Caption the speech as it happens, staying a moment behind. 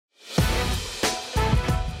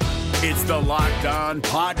It's the Locked On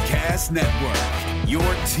Podcast Network, your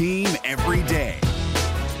team every day.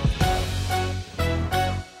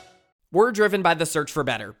 We're driven by the search for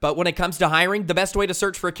better, but when it comes to hiring, the best way to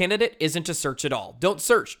search for a candidate isn't to search at all. Don't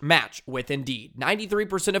search, match with Indeed.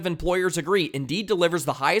 93% of employers agree Indeed delivers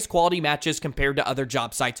the highest quality matches compared to other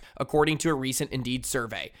job sites, according to a recent Indeed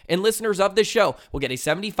survey. And listeners of this show will get a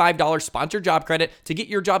 $75 sponsored job credit to get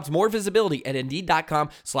your jobs more visibility at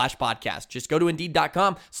Indeed.com/podcast. Just go to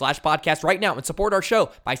Indeed.com/podcast right now and support our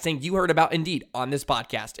show by saying you heard about Indeed on this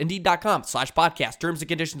podcast. Indeed.com/podcast. Terms and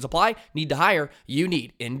conditions apply. Need to hire? You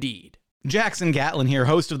need Indeed. Jackson Gatlin here,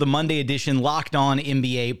 host of the Monday edition Locked On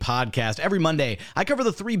NBA podcast. Every Monday, I cover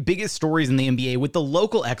the three biggest stories in the NBA with the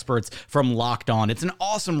local experts from Locked On. It's an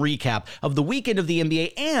awesome recap of the weekend of the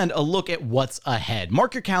NBA and a look at what's ahead.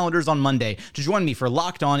 Mark your calendars on Monday to join me for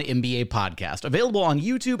Locked On NBA podcast, available on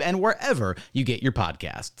YouTube and wherever you get your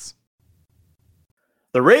podcasts.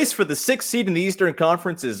 The race for the 6th seed in the Eastern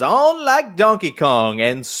Conference is on like Donkey Kong,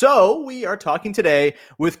 and so we are talking today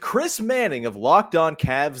with Chris Manning of Locked On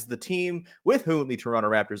Cavs, the team with whom the Toronto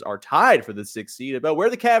Raptors are tied for the 6th seed, about where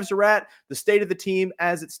the Cavs are at, the state of the team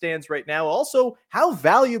as it stands right now. Also, how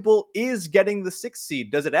valuable is getting the 6th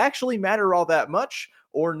seed? Does it actually matter all that much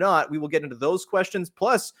or not? We will get into those questions.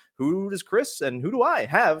 Plus, who does Chris and who do I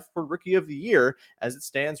have for Rookie of the Year as it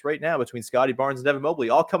stands right now between Scotty Barnes and Devin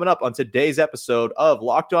Mobley? All coming up on today's episode of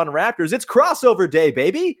Locked On Raptors. It's crossover day,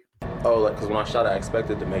 baby. Oh, because when I shot, I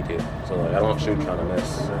expected to make it. So, I don't shoot trying to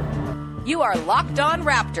miss. You are Locked On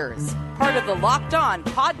Raptors, part of the Locked On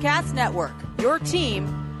Podcast Network, your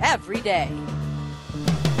team every day.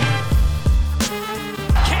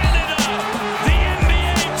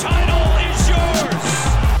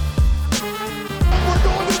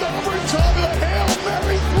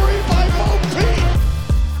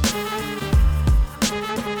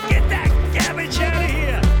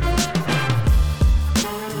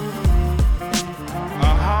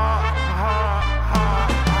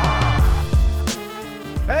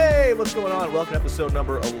 What's going on? Welcome to episode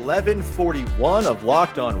number 1141 of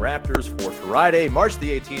Locked On Raptors for Friday, March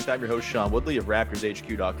the 18th. I'm your host, Sean Woodley of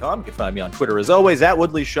RaptorsHQ.com. You can find me on Twitter as always at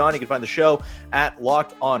WoodleySean. You can find the show at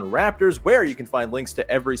Locked On Raptors, where you can find links to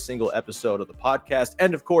every single episode of the podcast.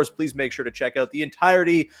 And of course, please make sure to check out the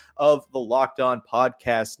entirety of the Locked On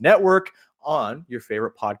Podcast Network on your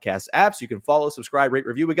favorite podcast apps. You can follow, subscribe, rate,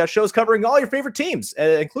 review. We got shows covering all your favorite teams,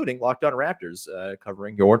 including Locked On Raptors,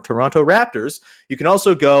 covering your Toronto Raptors. You can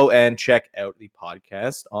also go and check out the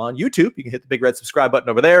podcast on YouTube. You can hit the big red subscribe button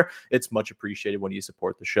over there. It's much appreciated when you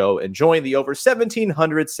support the show and join the over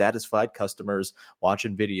 1,700 satisfied customers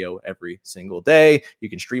watching video every single day. You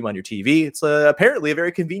can stream on your TV. It's apparently a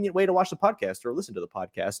very convenient way to watch the podcast or listen to the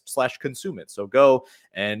podcast / consume it. So go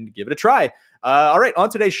and give it a try. All right, on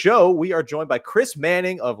today's show, we are joined by Chris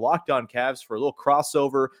Manning of Locked On Cavs for a little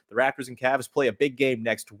crossover. The Raptors and Cavs play a big game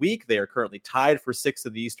next week. They are currently tied for 6th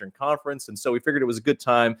of the Eastern Conference, and so we figured it was a good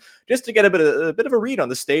time just to get a bit of a read on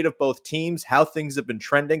the state of both teams, how things have been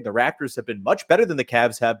trending. The Raptors have been much better than the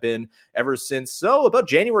Cavs have been ever since, about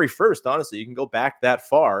January 1st, honestly. You can go back that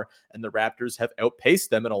far, and the Raptors have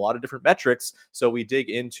outpaced them in a lot of different metrics. So we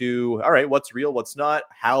dig into, all right, what's real, what's not?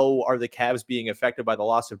 How are the Cavs being affected by the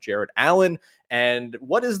loss of Jarrett Allen? And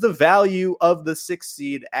what is the value of the 6th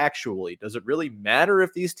seed actually? Does it really matter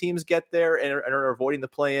if these teams get there and are avoiding the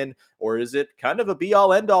play-in? Or is it kind of a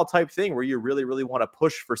be-all, end-all type thing where you really, really want to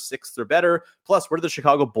push for 6th or better? Plus, where do the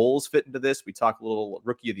Chicago Bulls fit into this? We talk a little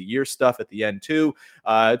Rookie of the Year stuff at the end, too.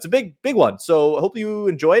 It's a big one. So I hope you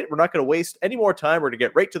enjoy it. We're not going to waste any more time. We're going to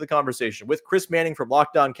get right to the conversation with Chris Manning from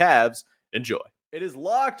Locked On Cavs. Enjoy. It is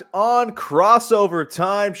Locked On crossover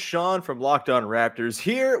time. Sean from Locked On Raptors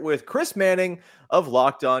here with Chris Manning of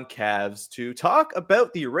Locked On Cavs to talk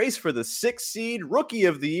about the race for the 6th seed, Rookie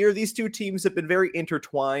of the Year. These two teams have been very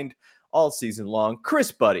intertwined all season long.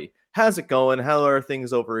 Chris, buddy, how's it going? How are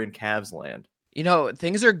things over in Cavs land? You know,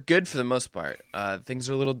 things are good for the most part. Things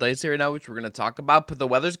are a little dicey right now, which we're going to talk about, but the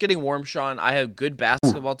weather's getting warm, Sean. I have good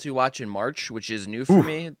basketball to watch in March, which is new for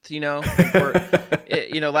me,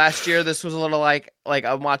 last year this was a little like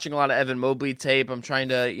I'm watching a lot of Evan Mobley tape. I'm trying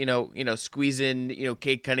to, squeeze in,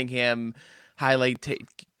 Kate Cunningham highlight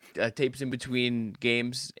tapes in between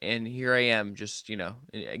games, and here I am just,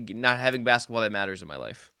 not having basketball that matters in my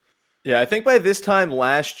life. Yeah, I think by this time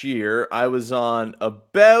last year, I was on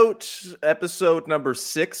about episode number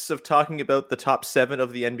 6 of talking about the top 7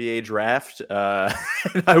 of the NBA draft.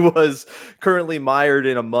 And I was currently mired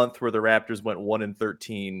in a month where the Raptors went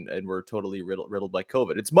 1-13 and were totally riddled by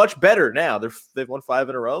COVID. It's much better now. They've won 5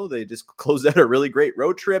 in a row. They just closed out a really great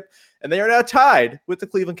road trip, and they are now tied with the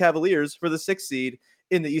Cleveland Cavaliers for the 6th seed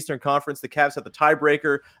in the Eastern Conference. The Cavs have the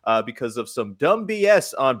tiebreaker because of some dumb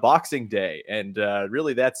BS on Boxing Day, and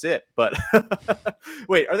really that's it. But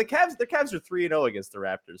wait, are the Cavs? The Cavs are 3-0 against the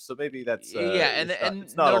Raptors, so maybe that's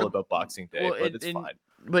it's not all about Boxing Day, but it's fine.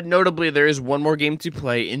 But notably, there is one more game to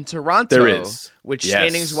play in Toronto. There is, which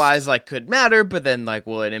standings wise, like, could matter. But then, like,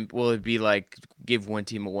 will it be like give one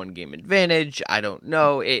team a 1-game advantage? I don't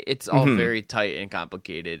know. It's all very tight and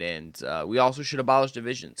complicated. And we also should abolish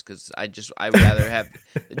divisions, because I would rather have.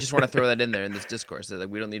 I just want to throw that in there in this discourse, that, like,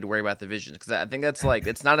 we don't need to worry about divisions, because I think that's, like,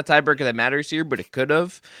 it's not a tiebreaker that matters here, but it could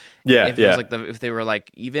have. Yeah, if it was like if they were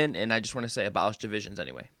like even. And I just want to say abolish divisions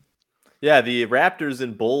anyway. Yeah, the Raptors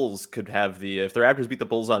and Bulls could have if the Raptors beat the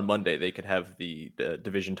Bulls on Monday, they could have the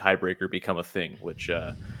division tiebreaker become a thing, which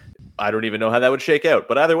I don't even know how that would shake out.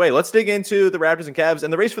 But either way, let's dig into the Raptors and Cavs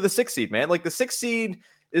and the race for the 6th seed, man. Like, the 6th seed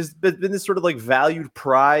has been this sort of like valued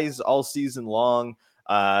prize all season long.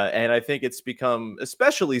 And I think it's become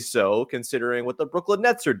especially so considering what the Brooklyn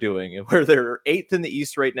Nets are doing, and where they're 8th in the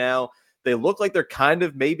East right now. They look like they're kind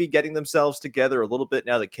of maybe getting themselves together a little bit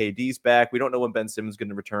now that KD's back. We don't know when Ben Simmons is going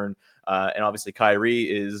to return. And obviously Kyrie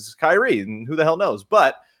is Kyrie, and who the hell knows?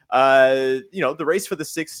 But, the race for the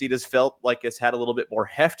 6th seed has felt like it's had a little bit more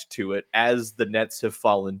heft to it as the Nets have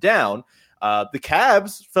fallen down. The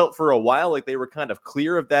Cavs felt for a while like they were kind of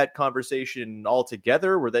clear of that conversation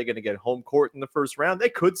altogether. Were they going to get home court in the first round? They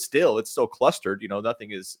could still. It's so clustered.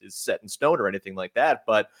 Nothing is set in stone or anything like that.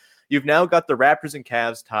 But you've now got the Raptors and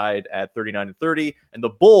Cavs tied at 39-30, and the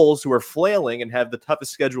Bulls, who are flailing and have the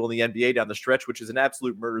toughest schedule in the NBA down the stretch, which is an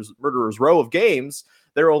absolute murderer's row of games.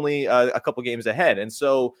 They're only a couple games ahead. And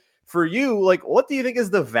so for you, like, what do you think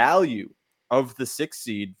is the value of the 6th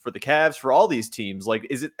seed for the Cavs, for all these teams? Like,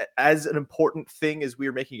 is it as an important thing as we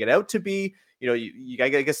are making it out to be? I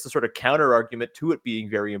guess the sort of counter argument to it being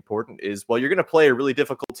very important is, well, you're going to play a really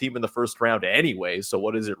difficult team in the first round anyway, so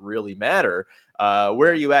what does it really matter?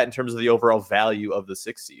 Where are you at in terms of the overall value of the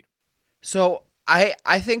 6th seed? So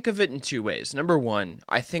I think of it in two ways. Number one,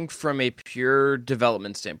 I think from a pure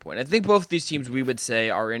development standpoint, I think both these teams, we would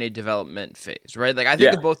say, are in a development phase, right? Like, I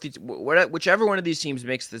think of both these, whichever one of these teams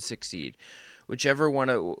makes the 6th seed, whichever one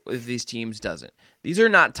of these teams doesn't. These are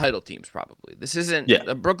not title teams, probably. This isn't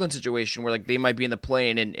a Brooklyn situation where, like, they might be in the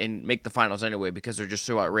play-in and make the finals anyway because they're just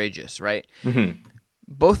so outrageous, right? Mm-hmm.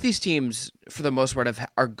 Both these teams, for the most part,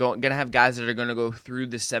 are going to have guys that are going to go through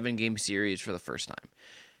the 7-game series for the first time.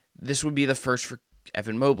 This would be the first for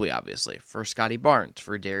Evan Mobley, obviously, for Scotty Barnes,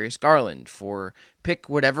 for Darius Garland, for pick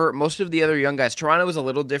whatever. Most of the other young guys. Toronto is a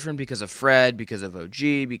little different because of Fred, because of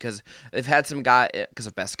OG, because they've had some guy, because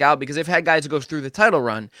of Pascal, because they've had guys who go through the title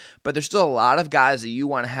run, but there's still a lot of guys that you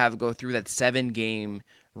want to have go through that 7-game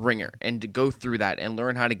ringer and to go through that and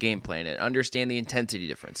learn how to game plan and understand the intensity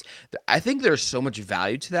difference. I think there's so much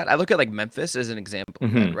value to that. I look at, like, Memphis as an example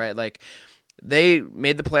of that, right? Like, they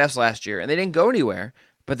made the playoffs last year and they didn't go anywhere,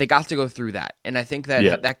 but they got to go through that. And I think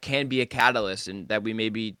that that can be a catalyst, and that we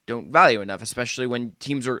maybe don't value enough, especially when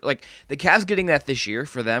teams are like the Cavs. Getting that this year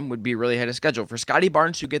for them would be really ahead of schedule. For Scotty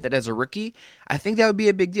Barnes to get that as a rookie, I think that would be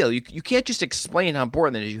a big deal. You can't just explain how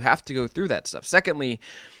important it is. You have to go through that stuff. Secondly,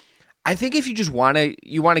 I think if you just want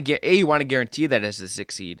to guarantee that as the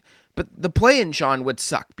 6th seed, but the play-in, Sean, would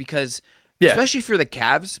suck because especially for the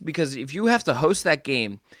Cavs, because if you have to host that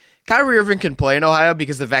game, Kyrie Irving can play in Ohio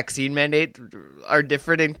because the vaccine mandate are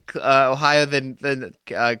different in Ohio than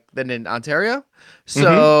in Ontario.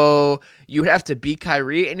 So you would have to beat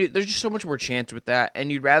Kyrie, and there's just so much more chance with that.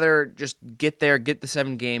 And you'd rather just get there, get the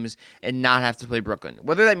 7 games, and not have to play Brooklyn.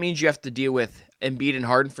 Whether that means you have to deal with Embiid and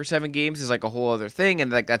Harden for 7 games is like a whole other thing,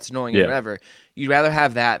 and like that's annoying or whatever. You'd rather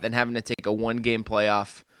have that than having to take a 1-game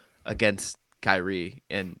playoff against Kyrie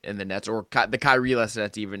and the Nets, or the Kyrie-less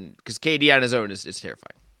Nets even, because KD on his own is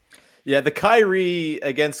terrifying. Yeah, the Kyrie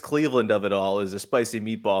against Cleveland of it all is a spicy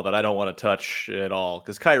meatball that I don't want to touch at all,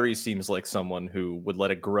 because Kyrie seems like someone who would let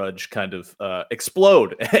a grudge kind of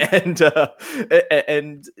explode, and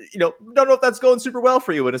don't know if that's going super well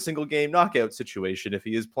for you in a single game knockout situation if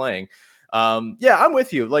he is playing. I'm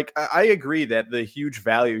with you. Like, I agree that the huge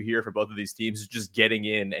value here for both of these teams is just getting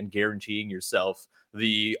in and guaranteeing yourself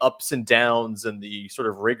the ups and downs and the sort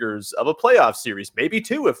of rigors of a playoff series, maybe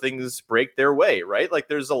 2 if things break their way, right? Like,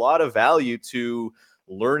 there's a lot of value to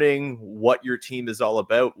learning what your team is all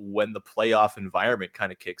about when the playoff environment kind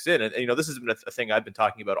of kicks in. And this has been a thing I've been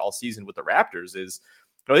talking about all season with the Raptors is,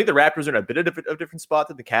 I think the Raptors are in a bit of a different spot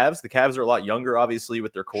than the Cavs. The Cavs are a lot younger, obviously,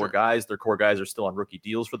 with their core guys. Their core guys are still on rookie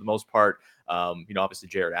deals for the most part. Obviously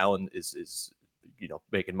Jared Allen is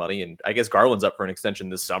making money, and I guess Garland's up for an extension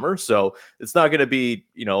this summer. So it's not going to be,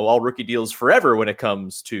 all rookie deals forever when it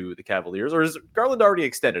comes to the Cavaliers. Or is Garland already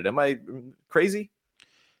extended? Am I crazy?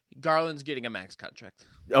 Garland's getting a max contract.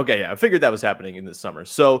 Okay, yeah, I figured that was happening in the summer.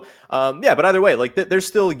 So, yeah, but either way, like they're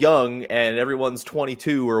still young, and everyone's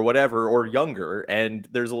 22 or whatever or younger, and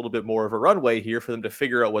there's a little bit more of a runway here for them to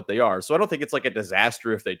figure out what they are. So I don't think it's like a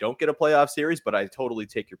disaster if they don't get a playoff series, but I totally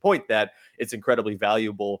take your point that it's incredibly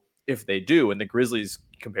valuable if they do, and the Grizzlies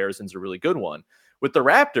comparison's a really good one. With the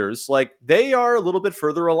Raptors, like they are a little bit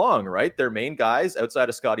further along, right? Their main guys outside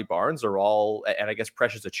of Scotty Barnes are all, and I guess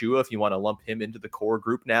Precious Achua, if you want to lump him into the core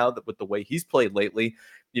group now, that with the way he's played lately,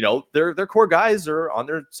 their core guys are on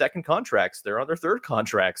their second contracts. They're on their third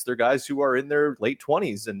contracts. They're guys who are in their late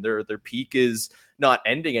 20s, and their peak is not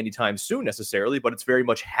ending anytime soon necessarily, but it's very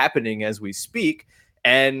much happening as we speak.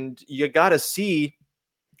 And you got to see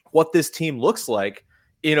what this team looks like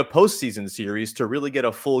in a postseason series to really get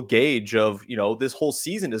a full gauge of, this whole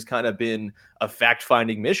season has kind of been a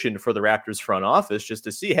fact-finding mission for the Raptors front office just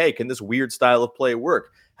to see, hey, can this weird style of play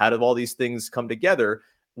work? How do all these things come together?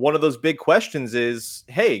 One of those big questions is,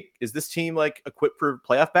 hey, is this team like equipped for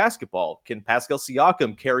playoff basketball? Can Pascal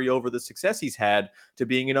Siakam carry over the success he's had to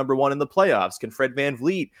being a number one in the playoffs? Can Fred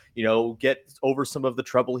VanVleet, get over some of the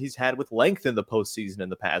trouble he's had with length in the postseason in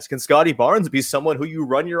the past? Can Scotty Barnes be someone who you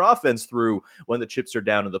run your offense through when the chips are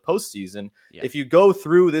down in the postseason? Yeah. If you go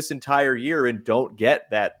through this entire year and don't get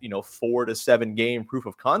that, 4 to 7 game proof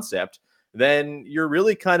of concept, then you're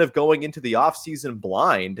really kind of going into the offseason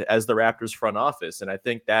blind as the Raptors front office. And I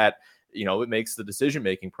think that, it makes the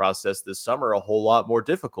decision-making process this summer a whole lot more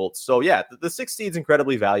difficult. So yeah, the 6 seed's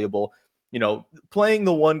incredibly valuable. Playing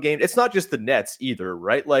the one game, it's not just the Nets either,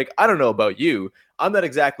 right? Like, I don't know about you. I'm not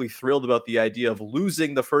exactly thrilled about the idea of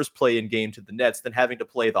losing the first play-in game to the Nets, then having to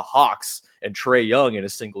play the Hawks and Trae Young in a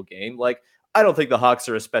single game. Like, I don't think the Hawks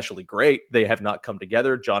are especially great. They have not come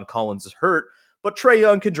together. John Collins is hurt. But Trae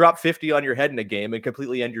Young can drop 50 on your head in a game and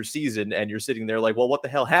completely end your season, and you're sitting there like, well, what the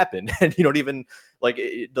hell happened? And you don't even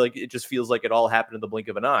it just feels like it all happened in the blink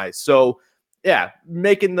of an eye. So yeah,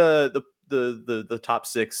 making the top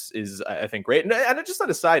 6 is, I think, great. And just on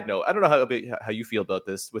a side note, I don't know how you feel about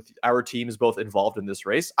this with our teams both involved in this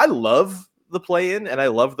race. I love the play-in and I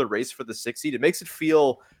love the race for the 6 seed. It makes it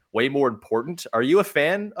feel way more important. Are you a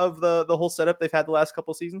fan of the whole setup they've had the last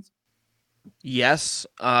couple seasons? Yes.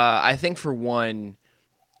 I think for one,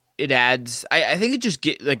 it adds, I think it just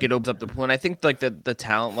it opens up the pool. And I think like the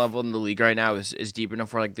talent level in the league right now is deep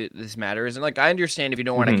enough where like this matters. And like, I understand if you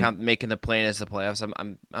don't want to count making the play-in as the playoffs,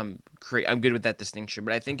 I'm good with that distinction,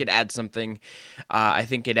 but I think it adds something. I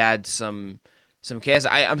think it adds some chaos.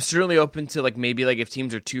 I'm certainly open to like maybe like if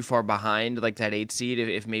teams are too far behind like that 8 seed,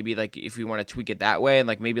 if maybe like if we want to tweak it that way, and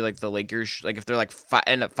like maybe like the Lakers, like if they're like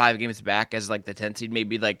end up 5 games back as like the 10 seed,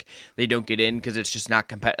 maybe like they don't get in because it's just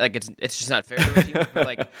not like it's just not fair to the teams. But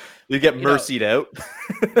like you get mercied out.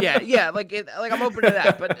 yeah, like I'm open to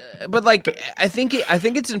that, but like I think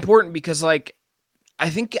it's important because like I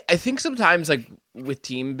think sometimes like with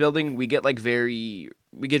team building we get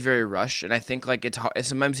very rushed, and I think like it's hard,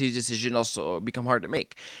 sometimes these decisions also become hard to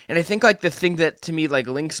make. And I think like the thing that to me like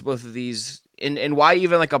links both of these and why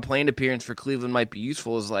even like a planned appearance for Cleveland might be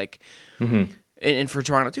useful is like and for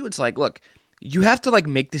Toronto too, it's like, look, you have to like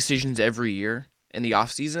make decisions every year in the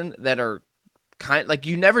offseason that are like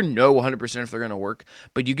you never know 100% if they're going to work,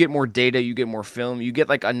 but you get more data, you get more film, you get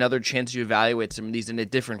like another chance to evaluate some of these in a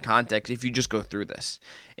different context if you just go through this.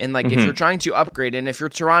 And like if you're trying to upgrade, and if you're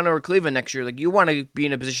Toronto or Cleveland next year, like you want to be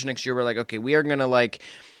in a position next year where like, okay, we are going to like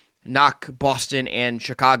knock Boston and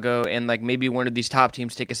Chicago, and like maybe one of these top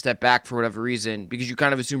teams take a step back for whatever reason, because you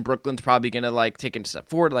kind of assume Brooklyn's probably going to like take a step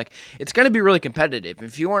forward. Like it's going to be really competitive.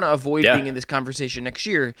 If you want to avoid being in this conversation next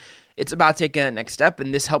year, it's about taking that next step,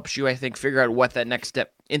 and this helps you, I think, figure out what that next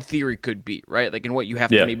step in theory could be, right? Like, and what you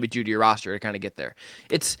have to maybe do to your roster to kind of get there.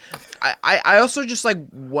 I also just like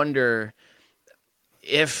wonder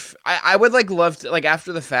if I would like love to, like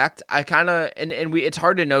after the fact, I kind of it's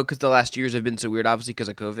hard to know because the last years have been so weird, obviously because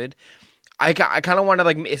of COVID. I kind of want to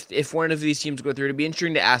like if one of these teams go through, it'd be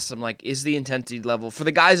interesting to ask them like, is the intensity level for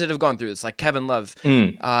the guys that have gone through this, like Kevin Love,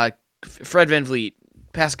 Fred VanVleet,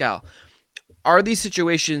 Pascal. Are these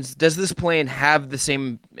situations, does this play-in have the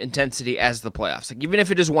same intensity as the playoffs? Like even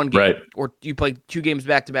if it is one game, or you play 2 games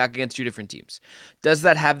back-to-back against 2 different teams, does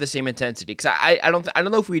that have the same intensity? Because I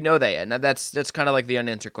don't know if we know that yet. And that's kind of like the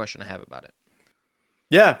unanswered question I have about it.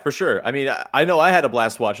 Yeah, for sure. I mean, I know I had a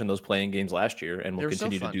blast watching those playing games last year, and we'll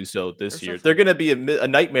continue to do so this year. They're going to be a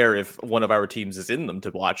nightmare if one of our teams is in them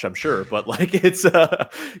to watch, I'm sure. But like, it's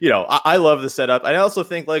I love the setup. I also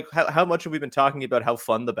think like how much have we been talking about how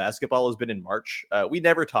fun the basketball has been in March? We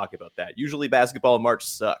never talk about that. Usually, basketball in March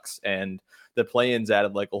sucks, and the play-ins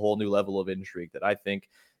added like a whole new level of intrigue that I think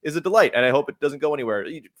is a delight, and I hope it doesn't go anywhere.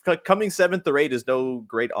 Coming 7th or 8th is no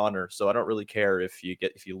great honor, so I don't really care if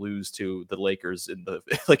you lose to the Lakers in the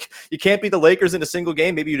you can't beat the Lakers in a single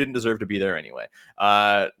game. Maybe you didn't deserve to be there anyway.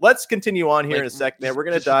 Let's continue on here in a second. Man, we're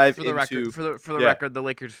gonna dive for the into record. The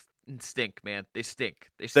Lakers stink, man. They stink.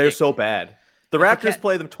 They're so bad. The Raptors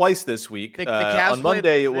play them twice this week. The Cavs on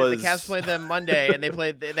Monday, the Cavs played them Monday, and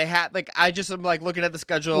they had I just am looking at the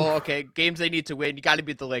schedule. Okay, games they need to win. You got to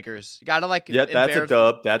beat the Lakers. You got to that's a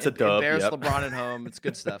dub. That's a dub. Embarrass LeBron at home. It's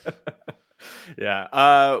good stuff.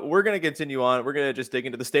 Yeah. We're going to continue on. We're going to just dig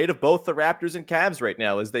into the state of both the Raptors and Cavs right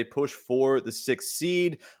now as they push for the 6th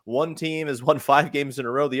seed. One team has won 5 games in a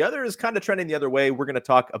row. The other is kind of trending the other way. We're going to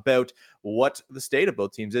talk about what the state of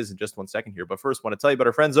both teams is in just 1 second here. But first, I want to tell you about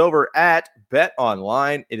our friends over at Bet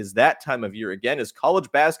Online. It is that time of year again as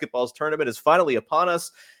college basketball's tournament is finally upon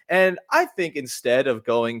us. And I think instead of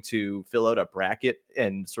going to fill out a bracket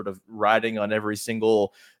and sort of riding on every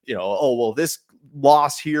single, this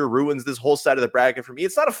loss here ruins this whole side of the bracket for me,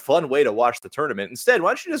 it's not a fun way to watch the tournament. Instead, why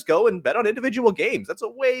don't you just go and bet on individual games? That's a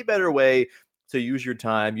way better way to use your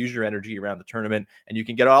time, use your energy around the tournament, and you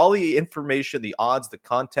can get all the information, the odds, the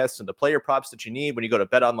contests, and the player props that you need when you go to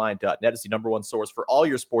betonline.net. It's the #1 source for all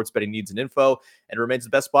your sports betting needs and info, and it remains the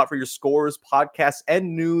best spot for your scores, podcasts,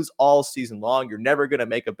 and news all season long. You're never going to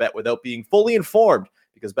make a bet without being fully informed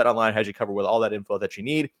because BetOnline has you covered with all that info that you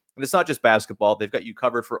need. And it's not just basketball. They've got you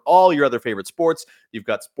covered for all your other favorite sports. You've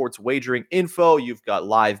got sports wagering info. You've got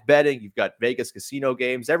live betting. You've got Vegas casino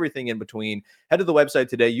games, everything in between. Head to the website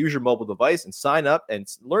today. Use your mobile device and sign up and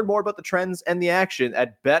learn more about the trends and the action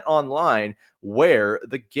at BetOnline, where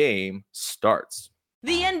the game starts.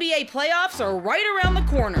 The NBA playoffs are right around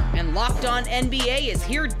the corner, and Locked On NBA is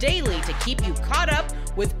here daily to keep you caught up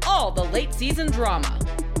with all the late season drama.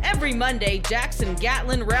 Every Monday, Jackson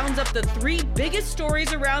Gatlin rounds up the 3 biggest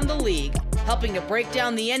stories around the league, helping to break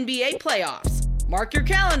down the NBA playoffs. Mark your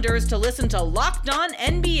calendars to listen to Locked On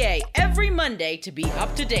NBA every Monday to be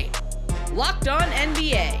up to date. Locked On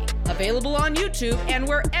NBA, available on YouTube and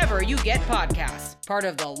wherever you get podcasts. Part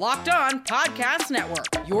of the Locked On Podcast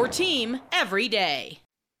Network, your team every day.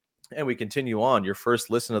 And we continue on your first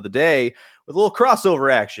listen of the day with a little crossover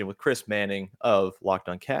action with Chris Manning of Locked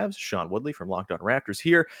On Cavs, Sean Woodley from Locked On Raptors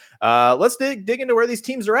here. Let's dig into where these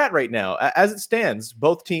teams are at right now. As it stands,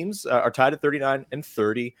 both teams are tied at 39 and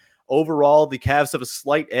 30. Overall, the Cavs have a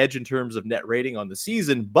slight edge in terms of net rating on the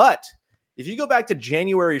season, but if you go back to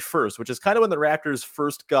January 1st, which is kind of when the Raptors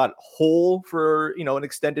first got whole for, an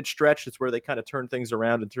extended stretch, it's where they kind of turned things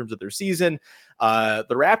around in terms of their season. The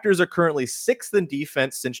Raptors are currently 6th in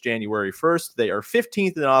defense since January 1st. They are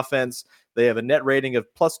 15th in offense. They have a net rating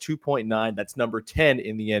of plus 2.9. That's number 10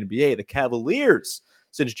 in the NBA. The Cavaliers,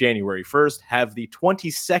 since January 1st, have the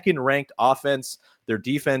 22nd ranked offense. Their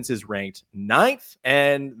defense is ranked 9th,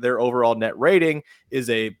 and their overall net rating is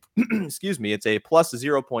it's a plus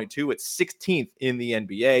 0.2. It's 16th in the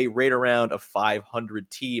NBA, right around a 500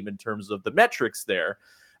 team in terms of the metrics there.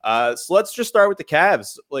 So let's just start with the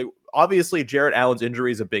Cavs. Obviously, Jarrett Allen's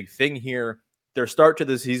injury is a big thing here. Their start to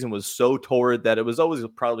the season was so torrid that it was always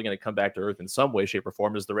probably going to come back to earth in some way, shape, or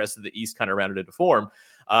form as the rest of the East kind of rounded into form.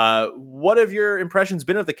 What have your impressions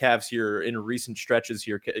been of the Cavs here in recent stretches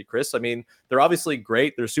here, Chris? I mean, they're obviously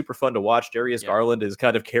great. They're super fun to watch. Darius Garland is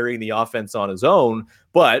kind of carrying the offense on his own,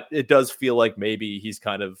 but it does feel like maybe he's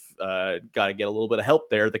kind of got to get a little bit of help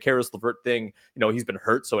there. The Karis LeVert thing, he's been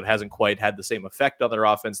hurt, so it hasn't quite had the same effect on their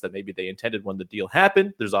offense that maybe they intended when the deal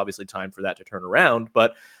happened. There's obviously time for that to turn around,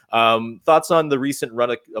 but thoughts on the recent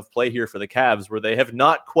run of play here for the Cavs, where they have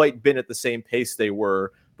not quite been at the same pace they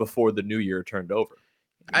were before the new year turned over?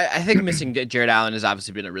 I think missing Jarrett Allen has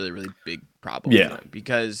obviously been a really, really big problem for them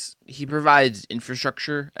because he provides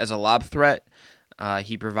infrastructure as a lob threat.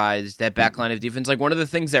 He provides that back line of defense. Like, one of the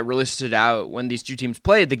things that really stood out when these two teams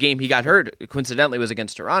played, the game he got hurt, coincidentally, was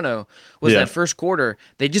against Toronto, was that first quarter,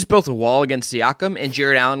 they just built a wall against Siakam, and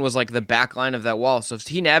Jarrett Allen was like the back line of that wall. So if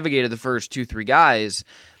he navigated the first 2-3 guys,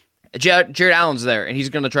 Jarrett Allen's there, and he's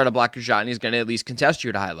going to try to block your shot, and he's going to at least contest you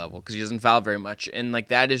at a high level because he doesn't foul very much. And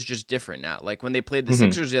that is just different now. Like, when they played the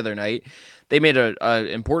Sixers the other night, they made an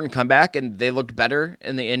important comeback, and they looked better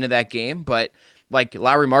in the end of that game. But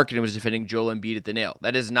Lauri Markkanen was defending Joel Embiid at the nail.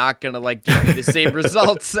 That is not going to give you the same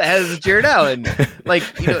results as Jarrett Allen.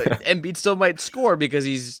 Embiid still might score because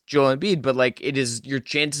he's Joel Embiid, but it is, your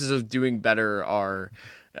chances of doing better are,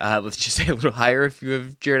 let's just say, a little higher if you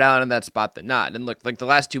have Jarrett Allen in that spot than not. And look, the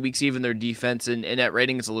last 2 weeks, even their defense and net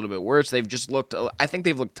rating is a little bit worse. They've just looked, I think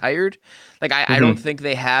they've looked tired. I don't think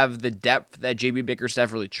they have the depth that JB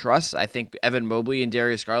Bickerstaff really trusts. I think Evan Mobley and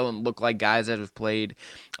Darius Garland look like guys that have played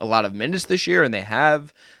a lot of minutes this year, and they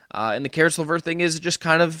have. And the Karis LeVert thing is just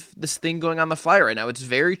kind of this thing going on the fly right now. It's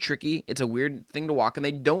very tricky. It's a weird thing to walk, and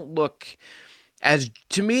they don't look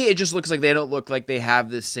to me, it just looks like they don't look like they have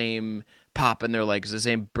the same pop in their legs, the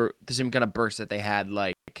same kind of burst that they had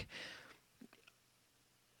like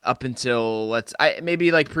up until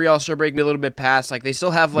maybe like pre All-Star break, maybe a little bit past. Like they still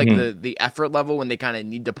have like the effort level when they kind of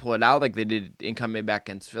need to pull it out, like they did in coming back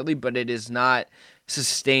against Philly, but it is not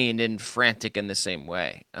sustained and frantic in the same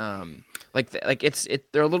way. They're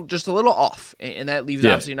just a little off, and that leaves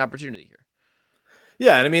obviously an opportunity here.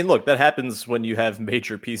 Yeah, and I mean, look, that happens when you have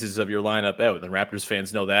major pieces of your lineup out, and Raptors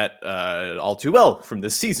fans know that all too well from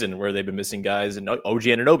this season, where they've been missing guys, and OG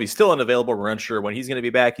Anunoby still unavailable. We're unsure when he's going to be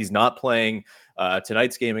back. He's not playing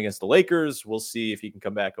tonight's game against the Lakers. We'll see if he can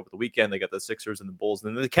come back over the weekend. They got the Sixers and the Bulls,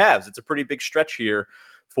 and then the Cavs. It's a pretty big stretch here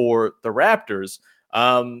for the Raptors.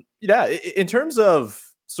 In terms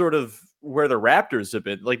of sort of where the Raptors have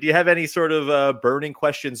been, like, do you have any sort of burning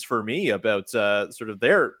questions for me about sort of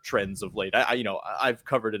their trends of late? I've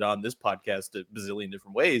covered it on this podcast a bazillion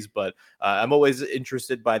different ways, but I'm always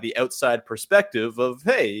interested by the outside perspective of,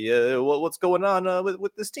 hey, what's going on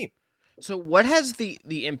with this team? So what has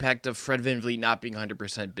the impact of Fred VanVleet not being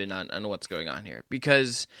 100% been on what's going on here?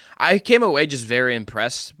 Because I came away just very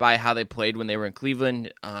impressed by how they played when they were in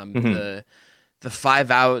Cleveland. The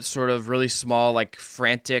 5-out sort of really small, like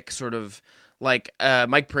frantic sort of like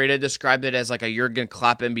Mike Prada described it as like a Jurgen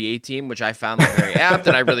Klopp NBA team, which I found like very apt,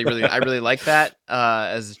 and I really like that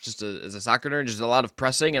as a soccer nerd. Just a lot of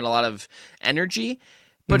pressing and a lot of energy.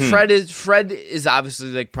 But Fred is obviously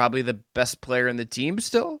like probably the best player in the team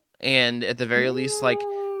still, and at the very least like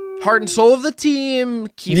heart and soul of the team.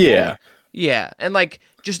 Yeah, and like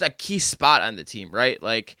just a key spot on the team, right?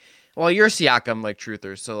 Like. Well, you're a Siakam like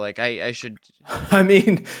truther, so like I should. I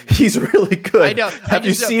mean, he's really good. I know. Have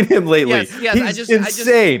you seen him lately? Yes. He's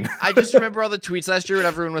insane. I just remember all the tweets last year when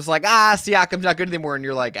everyone was like, Siakam's not good anymore, and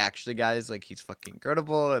you're like, actually, guys, like he's fucking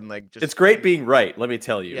incredible, and like just. It's great being right. Let me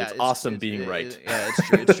tell you, it's awesome being right. It's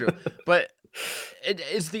true. It's true. But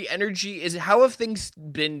how have things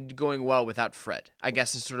been going well without Fred? I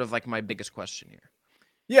guess is sort of like my biggest question here.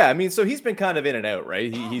 Yeah, I mean, so he's been kind of in and out,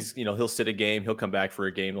 right? He's he'll sit a game, he'll come back for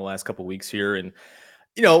a game the last couple of weeks here. And,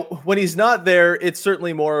 when he's not there, it's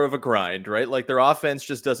certainly more of a grind, right? Like their offense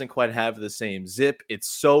just doesn't quite have the same zip. It's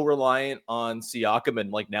so reliant on Siakam and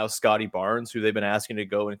like now Scotty Barnes, who they've been asking to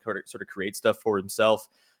go and sort of create stuff for himself.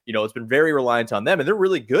 It's been very reliant on them, and they're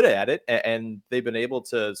really good at it. And they've been able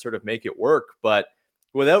to sort of make it work. But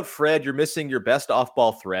without Fred, you're missing your best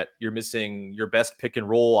off-ball threat. You're missing your best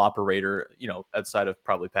pick-and-roll operator, outside of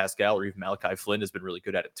probably Pascal, or even Malachi Flynn has been really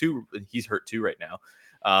good at it too. He's hurt too right now.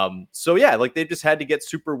 Like they've just had to get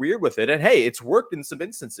super weird with it. And hey, it's worked in some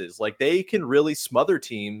instances. Like they can really smother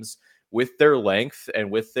teams with their length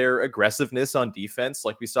and with their aggressiveness on defense.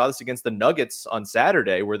 Like we saw this against the Nuggets on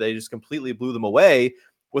Saturday, where they just completely blew them away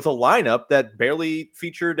with a lineup that barely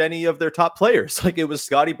featured any of their top players. Like it was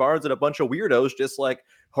Scotty Barnes and a bunch of weirdos just like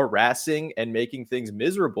harassing and making things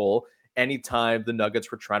miserable anytime the Nuggets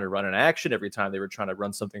were trying to run an action, every time they were trying to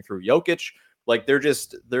run something through Jokic. Like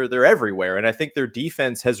they're everywhere. And I think their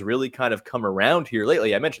defense has really kind of come around here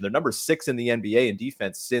lately. I mentioned they're number 6 in the NBA in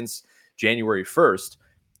defense since January 1st.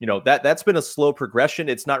 That's been a slow progression.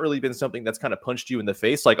 It's not really been something that's kind of punched you in the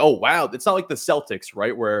face. Like, oh, wow. It's not like the Celtics,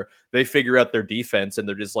 right? Where they figure out their defense and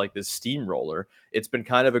they're just like this steamroller. It's been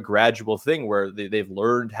kind of a gradual thing where they've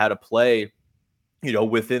learned how to play,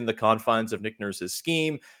 within the confines of Nick Nurse's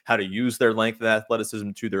scheme, how to use their length and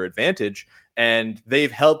athleticism to their advantage. And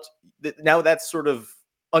they've helped. Now that sort of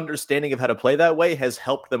understanding of how to play that way has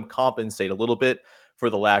helped them compensate a little bit for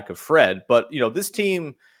the lack of Fred. But, this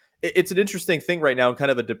team, it's an interesting thing right now, and kind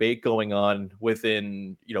of a debate going on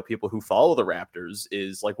within, people who follow the Raptors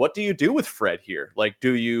is like, what do you do with Fred here? Like,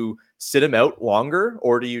 do you sit him out longer,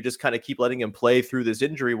 or do you just kind of keep letting him play through this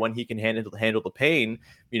injury when he can handle the pain?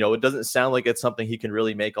 It doesn't sound like it's something he can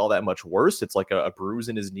really make all that much worse. It's like a bruise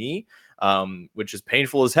in his knee, which is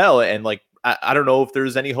painful as hell. And like, I don't know if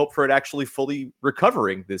there's any hope for it actually fully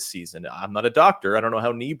recovering this season. I'm not a doctor. I don't know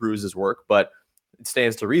how knee bruises work, but it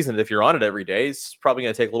stands to reason that if you're on it every day, it's probably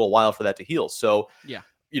going to take a little while for that to heal. So, yeah,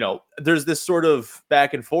 there's this sort of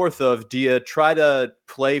back and forth of, do you try to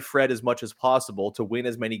play Fred as much as possible to win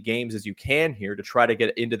as many games as you can here to try to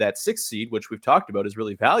get into that 6th seed, which we've talked about is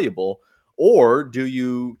really valuable? Or do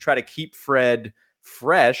you try to keep Fred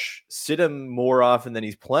fresh, sit him more often than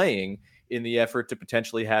he's playing in the effort to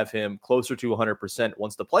potentially have him closer to 100%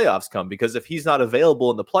 once the playoffs come? Because if he's not available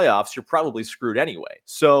in the playoffs, you're probably screwed anyway.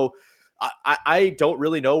 So I don't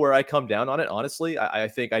really know where I come down on it, honestly. I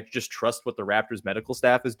think I just trust what the Raptors medical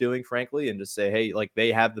staff is doing, frankly, and just say, hey, like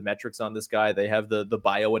they have the metrics on this guy. They have the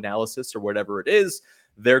bioanalysis or whatever it is.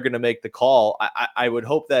 They're going to make the call. I would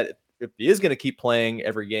hope that if he is going to keep playing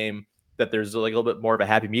every game, that there's like a little bit more of a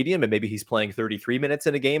happy medium, and maybe he's playing 33 minutes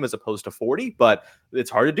in a game as opposed to 40, but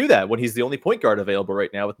it's hard to do that when he's the only point guard available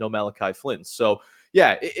right now with no Malachi Flynn. So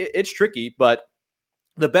yeah, it's tricky, but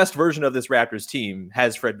the best version of this Raptors team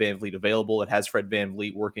has Fred VanVleet available. It has Fred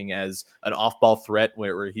VanVleet working as an off-ball threat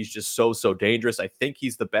where he's just so dangerous. I think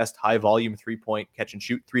he's the best high-volume three-point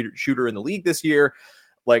catch-and-shoot shooter in the league this year.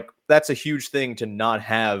 Like, that's a huge thing to not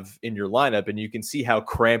have in your lineup, and you can see how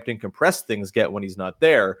cramped and compressed things get when he's not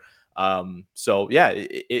there. So yeah,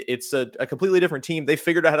 it's a completely different team. They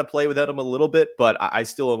figured out how to play without him a little bit, but I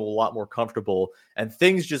still am a lot more comfortable, and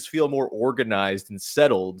things just feel more organized and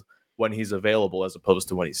settled when he's available as opposed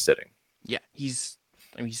to when he's sitting. Yeah, he's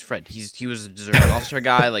Fred. He was a deserving all-star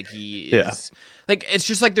guy. Like he is. Like it's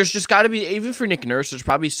just like there's just got to be, even for Nick Nurse, there's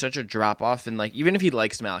probably such a drop off in, like, even if he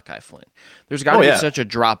likes Malachi Flynn, there's got to be such a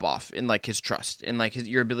drop off in like his trust and like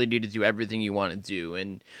your ability to do everything you want to do.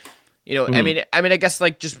 And you know, I mean, I guess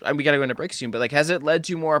like just we got to go into break soon, but like, has it led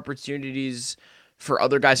to more opportunities for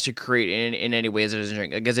other guys to create in any ways that is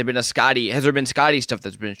interesting? Like, has there been Scotty stuff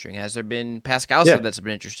that's been interesting? Has there been Pascal stuff that's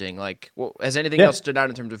been interesting? Like, has anything else stood out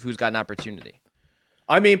in terms of who's got an opportunity?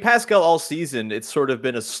 I mean, Pascal all season, it's sort of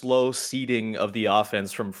been a slow seeding of the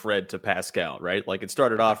offense from Fred to Pascal, right? Like, it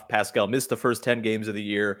started off, Pascal missed the first 10 games of the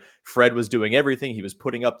year. Fred was doing everything. He was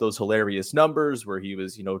putting up those hilarious numbers where he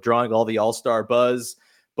was, drawing all the all-star buzz.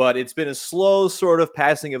 But it's been a slow sort of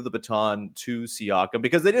passing of the baton to Siakam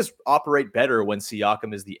because they just operate better when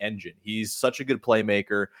Siakam is the engine. He's such a good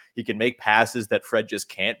playmaker. He can make passes that Fred just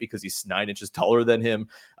can't because he's 9 inches taller than him.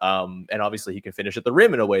 And obviously he can finish at the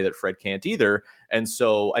rim in a way that Fred can't either. And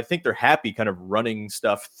so I think they're happy kind of running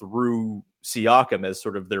stuff through Siakam as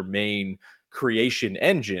sort of their main creation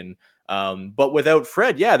engine. But without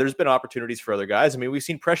Fred, there's been opportunities for other guys. I mean, we've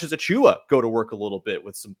seen Precious Achiuwa go to work a little bit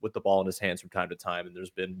with the ball in his hands from time to time, and there's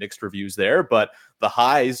been mixed reviews there. But the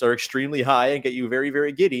highs are extremely high and get you very,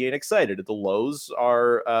 very giddy and excited. The lows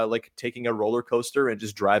are like taking a roller coaster and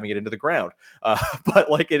just driving it into the ground.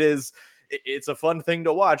 But like it's a fun thing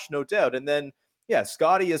to watch, no doubt. And then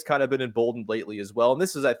Scotty has kind of been emboldened lately as well. And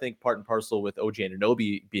this is, I think, part and parcel with OG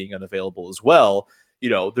Anunoby being unavailable as well.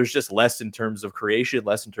 There's just less in terms of creation,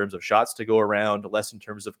 less in terms of shots to go around, less in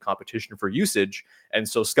terms of competition for usage. And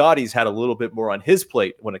so Scotty's had a little bit more on his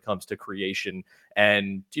plate when it comes to creation.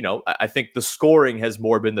 And, I think the scoring has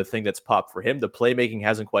more been the thing that's popped for him. The playmaking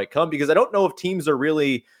hasn't quite come because I don't know if teams are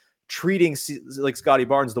really treating like Scotty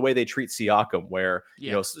Barnes the way they treat Siakam, where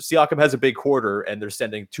Siakam has a big quarter and they're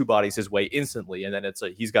sending two bodies his way instantly, and then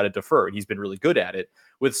he's got to defer, and he's been really good at it.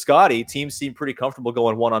 With Scotty, teams seem pretty comfortable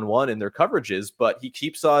going one-on-one in their coverages, but he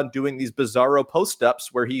keeps on doing these bizarro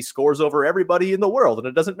post-ups where he scores over everybody in the world, and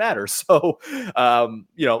it doesn't matter. So,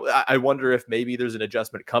 I wonder if maybe there's an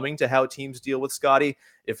adjustment coming to how teams deal with Scotty.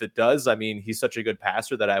 If it does, I mean, he's such a good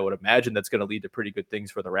passer that I would imagine that's going to lead to pretty good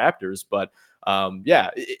things for the Raptors. But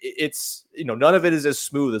it's, none of it is as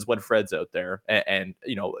smooth as when Fred's out there. And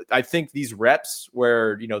I think these reps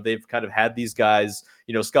where, they've kind of had these guys,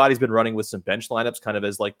 Scotty's been running with some bench lineups kind of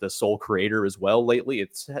as like the sole creator as well lately.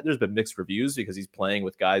 There's been mixed reviews because he's playing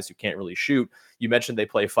with guys who can't really shoot. You mentioned they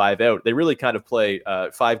play 5 out. They really kind of play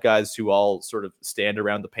 5 guys who all sort of stand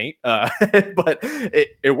around the paint. But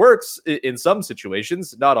it works in some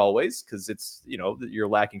situations, not always, because it's, you're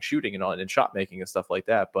lacking shooting and shot making and stuff like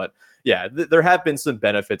that. But there have been some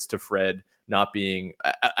benefits to Fred not being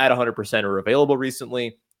at 100% or available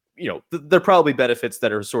recently. There are probably benefits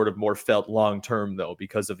that are sort of more felt long-term though,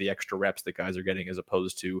 because of the extra reps that guys are getting, as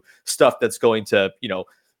opposed to stuff that's going to,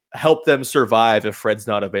 help them survive if Fred's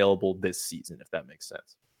not available this season, if that makes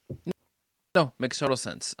sense. No, makes total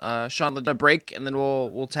sense. Sean, let's break and then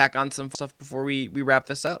we'll tack on some stuff before we wrap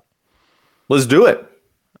this up. Let's do it.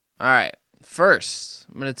 All right. First,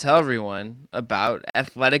 I'm going to tell everyone about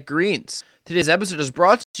Athletic Greens. Today's episode is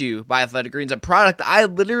brought to you by Athletic Greens, a product I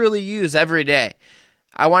literally use every day.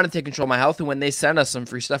 I want to take control of my health, and when they send us some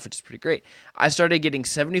free stuff, which is pretty great, I started getting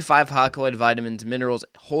 75 high-quality vitamins, minerals,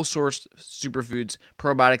 whole-source superfoods,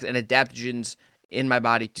 probiotics, and adaptogens in my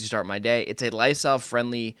body to start my day. It's a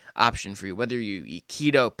lifestyle-friendly option for you, whether you eat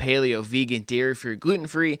keto, paleo, vegan, dairy-free,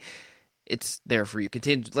 gluten-free. It's there for you. It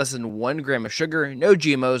contains less than 1 gram of sugar, no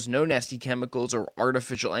GMOs, no nasty chemicals or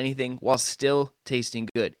artificial anything, while still tasting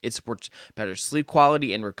good. It supports better sleep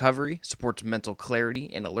quality and recovery, supports mental clarity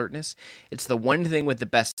and alertness. It's the one thing with the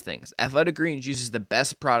best things. Athletic Greens uses the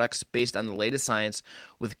best products based on the latest science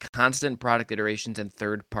with constant product iterations and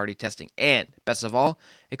third-party testing. And best of all,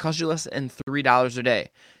 it costs you less than $3 a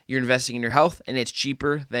day. You're investing in your health, and it's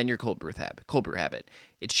cheaper than your cold brew habit.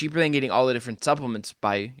 It's cheaper than getting all the different supplements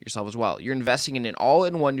by yourself as well. You're investing in an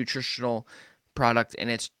all-in-one nutritional product, and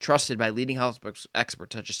it's trusted by leading health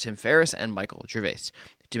experts such as Tim Ferriss and Michael Gervais.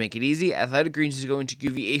 To make it easy, Athletic Greens is going to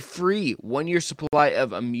give you a free 1-year supply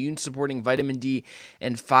of immune-supporting vitamin D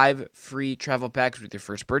and 5 free travel packs with your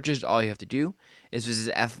first purchase. All you have to do is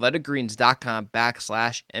visit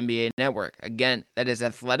athleticgreens.com/NBA Network. Again, that is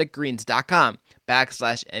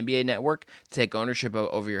athleticgreens.com/NBA Network to take ownership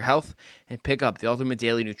over your health and pick up the ultimate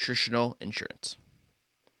daily nutritional insurance.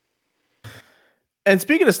 And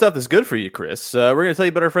speaking of stuff that's good for you, Chris, we're going to tell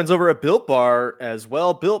you about our friends over at Built Bar as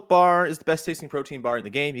well. Built Bar is the best tasting protein bar in the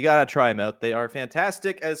game. You got to try them out. They are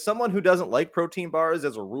fantastic. As someone who doesn't like protein bars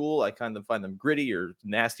as a rule, I kind of find them gritty or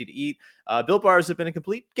nasty to eat. Built Bars have been a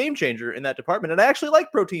complete game changer in that department. And I actually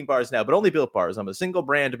like protein bars now, but only Built Bars. I'm a single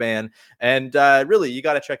brand man. And really, you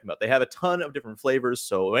got to check them out. They have a ton of different flavors,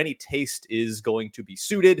 so any taste is going to be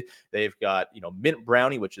suited. They've got, mint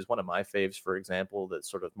brownie, which is one of my faves, for example. That's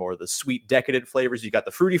sort of more of the sweet, decadent flavors. You got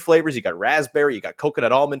the fruity flavors. You got raspberry. You got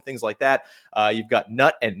coconut almond, things like that. You've got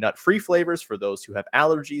nut and nut-free flavors for those who have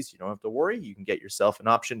allergies. You don't have to worry. You can get yourself an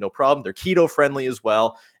option, no problem. They're keto-friendly as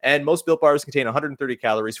well. And most Built Bars contain 130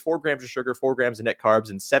 calories, 4 grams of sugar, 4 grams of net carbs,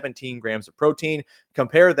 and 17 grams of protein.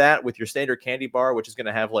 Compare that with your standard candy bar, which is going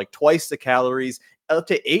to have like twice the calories, up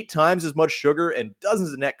to 8 times as much sugar, and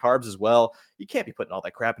dozens of net carbs as well. You can't be putting all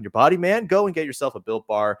that crap in your body, man. Go and get yourself a Built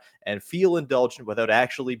Bar and feel indulgent without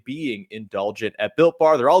actually being indulgent. At Built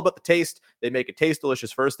Bar, they're all about the taste. They make it taste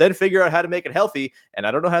delicious first, then figure out how to make it healthy. And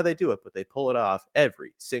I don't know how they do it, but they pull it off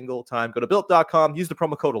every single time. Go to Built.com, use the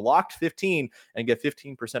promo code LOCKED15 and get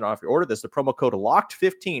 15% off your order. That's the promo code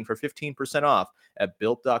LOCKED15 for 15% off at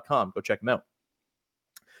Built.com. Go check them out.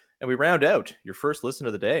 And we round out your first listen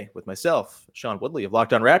of the day with myself, Sean Woodley of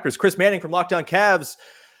Locked On Raptors, Chris Manning from Locked On Cavs.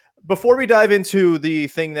 Before we dive into the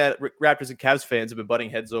thing that Raptors and Cavs fans have been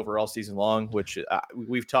butting heads over all season long, which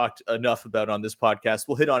we've talked enough about on this podcast,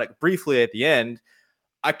 we'll hit on it briefly at the end.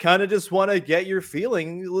 I kind of just want to get your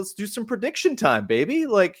feeling. Let's do some prediction time, baby.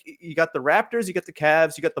 Like, you got the Raptors, you got the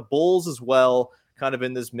Cavs, you got the Bulls as well, kind of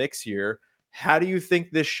in this mix here. How do you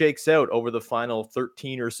think this shakes out over the final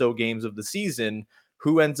 13 or so games of the season?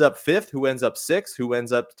 Who ends up 5th? Who ends up 6th? Who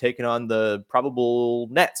ends up taking on the probable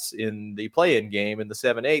Nets in the play-in game in the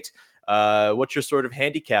 7-8? What's your sort of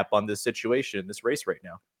handicap on this situation, this race right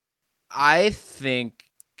now? I think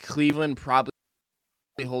Cleveland probably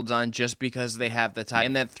holds on just because they have the tie,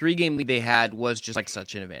 and that 3-game lead they had was just like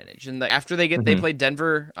such an advantage. And after they played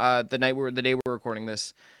Denver the day we're recording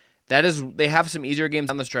this. They have some easier games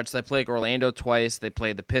on the stretch. They play like Orlando twice. They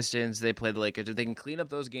play the Pistons. They play the Lakers. If they can clean up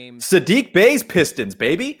those games. Sadiq Bey's Pistons,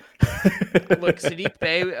 baby. Look, Sadiq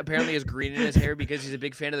Bey apparently has green in his hair because he's a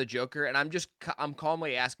big fan of the Joker. And I'm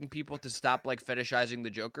calmly asking people to stop like fetishizing the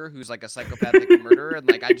Joker, who's like a psychopathic murderer. And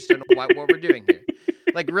like, I just don't know what we're doing here.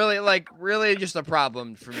 Really just a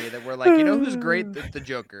problem for me that we're like, who's great? The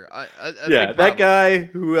Joker. That guy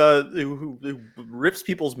who rips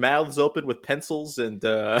people's mouths open with pencils and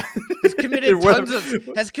has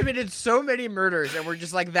committed so many murders, and we're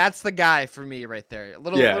just like, that's the guy for me right there. A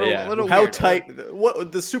little how weird. tight?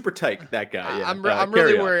 What the super tight that guy? Yeah. I'm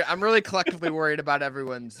really worried. I'm really collectively worried about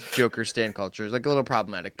everyone's Joker stan culture. It's like a little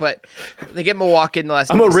problematic, but they get Milwaukee in the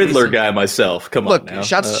last. I'm a Riddler guy myself. Come on now.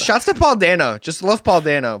 Shots to Paul Dano. Just love Paul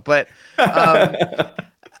Dano, but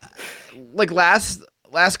like last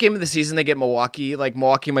game of the season they get Milwaukee. Like,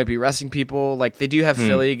 Milwaukee might be resting people. Like, they do have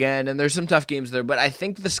Philly again, and there's some tough games there, but I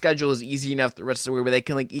think the schedule is easy enough the rest of the way where they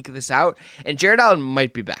can like eke this out. And Jared Allen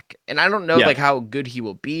might be back, and I don't know like how good he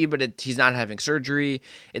will be, but he's not having surgery.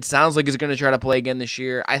 It sounds like he's going to try to play again this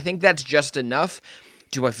year. I think that's just enough.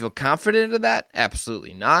 Do I feel confident of that?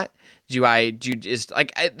 Absolutely not.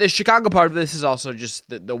 The Chicago part of this is also just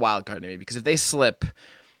the wild card to me, because if they slip,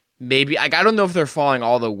 maybe I don't know if they're falling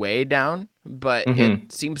all the way down, but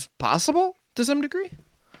it seems possible to some degree.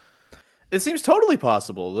 It seems totally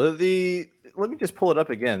possible. Let me just pull it up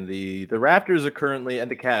again. The Raptors are currently,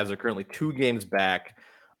 and the Cavs are currently 2 games back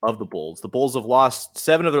of the Bulls. The Bulls have lost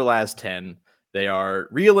 7 of their last 10. They are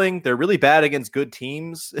reeling. They're really bad against good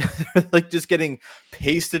teams, like just getting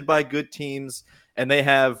pasted by good teams, and they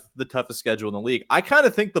have the toughest schedule in the league. I kind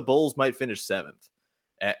of think the Bulls might finish 7th.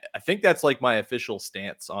 I think that's like my official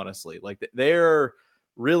stance, honestly. Like, they're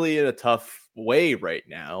really in a tough way right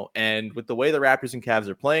now. And with the way the Raptors and Cavs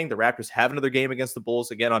are playing, the Raptors have another game against the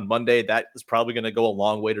Bulls again on Monday. That is probably going to go a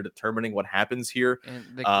long way to determining what happens here. And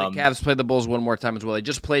the Cavs play the Bulls one more time as well. They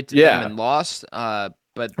just played them and lost.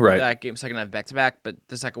 but Right. that game, second half back to back, but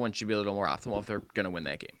the second one should be a little more optimal if they're going to win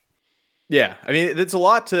that game. Yeah, I mean, it's a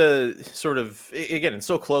lot to sort of, again, it's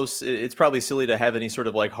so close. It's probably silly to have any sort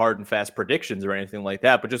of like hard and fast predictions or anything like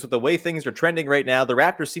that. But just with the way things are trending right now, the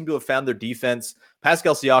Raptors seem to have found their defense.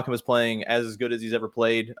 Pascal Siakam is playing as good as he's ever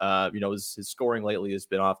played. His scoring lately has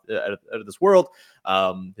been out of this world.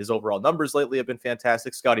 His overall numbers lately have been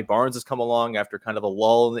fantastic. Scotty Barnes has come along after kind of a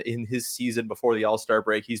lull in his season before the All-Star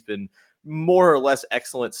break. He's been more or less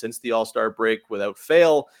excellent since the All-Star break without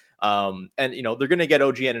fail. They're going to get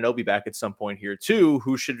OG Anunoby back at some point here too,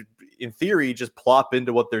 who should, in theory, just plop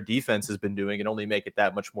into what their defense has been doing and only make it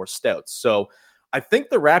that much more stout. So I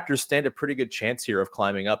think the Raptors stand a pretty good chance here of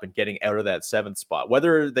climbing up and getting out of that 7th spot.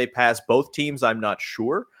 Whether they pass both teams, I'm not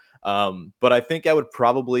sure. But I think I would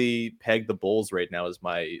probably peg the Bulls right now as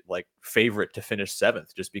my favorite to finish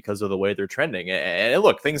 7th, just because of the way they're trending. And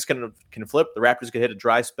look, things can flip. The Raptors could hit a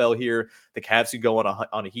dry spell here. The Cavs could go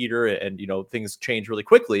on a heater, and things change really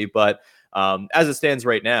quickly. But as it stands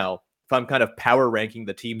right now, if I'm kind of power ranking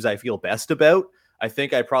the teams I feel best about, I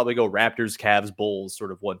think I'd probably go Raptors, Cavs, Bulls,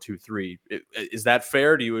 sort of 1, 2, 3. Is that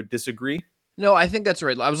fair? Do you disagree? No, I think that's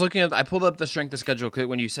right. I pulled up the strength of schedule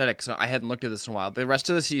when you said it, so I hadn't looked at this in a while. The rest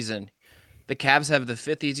of the season, the Cavs have the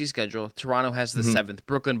 5th easy schedule. Toronto has the 7th.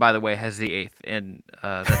 Brooklyn, by the way, has the 8th, and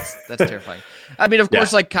that's terrifying. I mean, of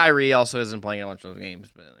course, Kyrie also isn't playing a bunch of those games,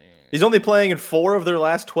 but he's only playing in 4 of their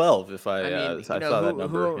last 12. If I saw that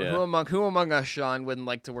number, who among us, Sean, wouldn't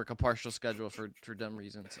like to work a partial schedule for dumb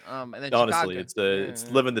reasons? And then honestly, Chicago,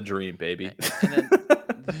 it's living the dream, baby. And then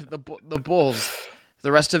the Bulls.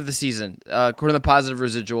 The rest of the season, according to the positive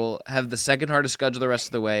residual, have the second hardest schedule the rest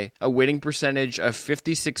of the way, a winning percentage of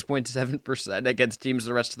 56.7% against teams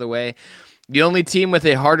the rest of the way. The only team with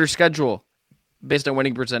a harder schedule based on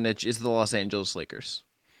winning percentage is the Los Angeles Lakers.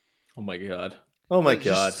 Oh my God. Oh my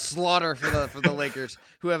God. Slaughter for the Lakers,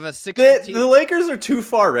 who have a 6. The Lakers are too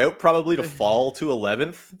far out probably to fall to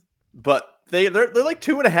 11th, but they're like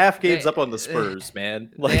 2.5 games up on the Spurs,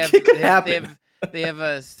 man. It could happen. They have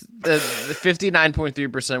the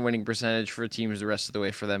 59.3% winning percentage for teams the rest of the way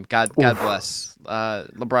for them. God bless.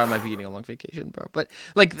 LeBron might be getting a long vacation, bro. But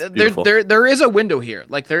there is a window here.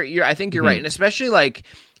 I think you're right, and especially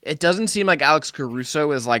it doesn't seem like Alex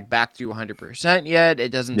Caruso is back to 100% yet. It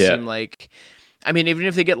doesn't seem like. I mean, even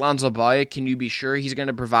if they get Lonzo Ball, can you be sure he's going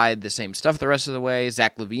to provide the same stuff the rest of the way?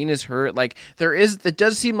 Zach LaVine is hurt. It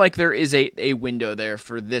does seem like there is a window there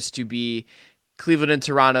for this to be. Cleveland and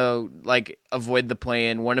Toronto avoid the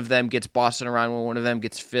play-in. One of them gets Boston around, one of them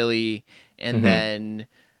gets Philly, and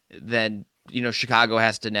then Chicago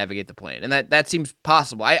has to navigate the play-in, and that seems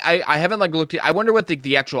possible. I haven't looked at. I wonder what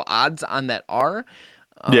the actual odds on that are.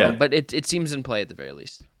 But it seems in play at the very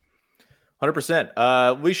least.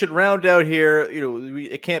 100%. We should round out here.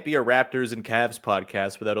 It can't be a Raptors and Cavs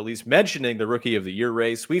podcast without at least mentioning the Rookie of the Year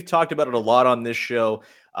race. We've talked about it a lot on this show.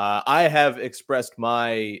 I have expressed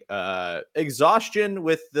my exhaustion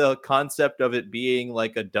with the concept of it being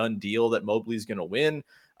a done deal that Mobley's going to win.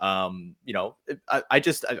 I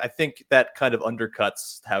think that kind of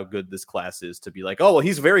undercuts how good this class is to be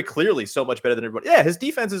he's very clearly so much better than everybody. Yeah, his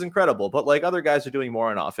defense is incredible, but other guys are doing more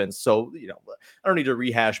on offense. So, I don't need to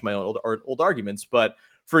rehash my own old arguments, but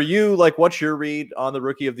for you, what's your read on the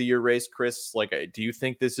Rookie of the Year race, Chris? Do you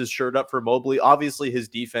think this is shored up for Mobley? Obviously, his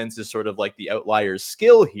defense is sort of the outlier's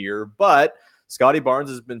skill here, but Scotty Barnes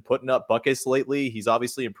has been putting up buckets lately. He's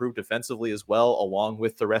obviously improved defensively as well, along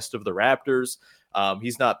with the rest of the Raptors.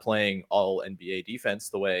 He's not playing all NBA defense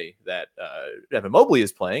the way that Evan Mobley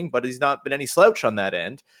is playing, but he's not been any slouch on that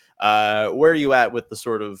end. Where are you at with the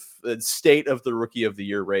sort of state of the Rookie of the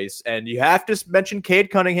Year race? And you have to mention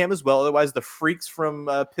Cade Cunningham as well. Otherwise, the freaks from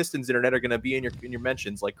Pistons Internet are going to be in your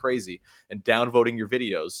mentions like crazy and downvoting your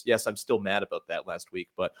videos. Yes, I'm still mad about that last week,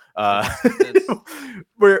 but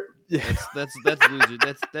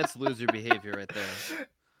that's loser behavior right there.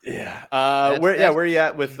 Yeah. Where are you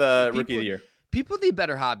at with Rookie of the Year? People need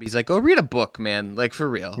better hobbies. Go read a book, man. For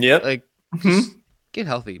real. Yeah. Just get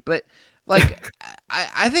healthy. But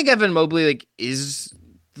I think Evan Mobley is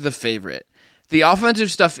the favorite. The offensive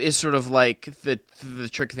stuff is sort of the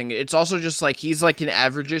trick thing. It's also just he's an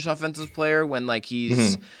average-ish offensive player when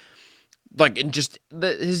he's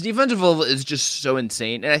his defensive level is just so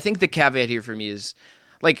insane. And I think the caveat here for me is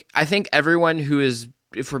I think everyone who is,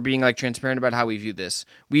 if we're being transparent about how we view this,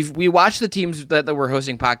 we watch the teams that we're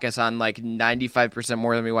hosting podcasts on 95%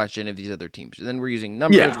 more than we watch any of these other teams, and then we're using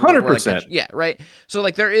numbers. Yeah, 100%. Yeah, right. So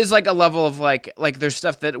there is a level of there's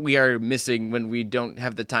stuff that we are missing when we don't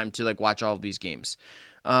have the time to watch all of these games.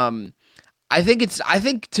 I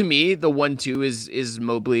think to me the 1-2 is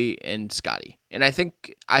Mobley and Scotty, and I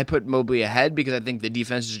think I put Mobley ahead because I think the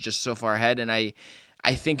defense is just so far ahead, and I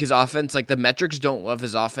think his offense, like the metrics don't love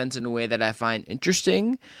his offense in a way that I find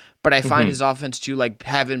interesting, but I find his offense to like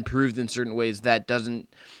have improved in certain ways that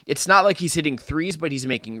doesn't. It's not like he's hitting threes, but he's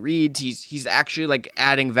making reads. He's actually like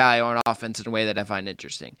adding value on offense in a way that I find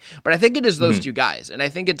interesting. But I think it is those two guys, and I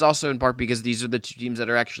think it's also in part because these are the two teams that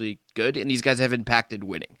are actually good, and these guys have impacted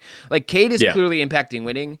winning. Like Cade is clearly impacting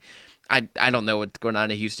winning. I don't know what's going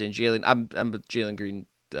on in Houston. Jalen, I'm with Jalen Green.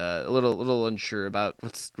 A little unsure about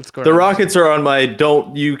what's going on. The Rockets are on my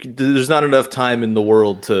there's not enough time in the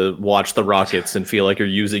world to watch the Rockets and feel like you're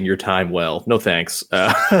using your time well. No thanks.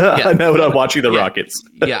 I know I'm watching the Rockets.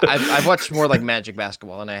 I've watched more like Magic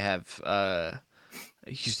basketball than I have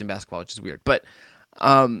Houston basketball, which is weird. But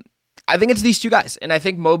I think it's these two guys, and I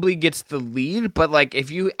think Mobley gets the lead. But like,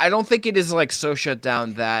 I don't think it is like so shut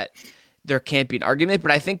down that there can't be an argument,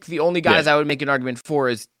 but I think the only guys I would make an argument for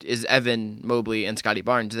is Evan Mobley and Scotty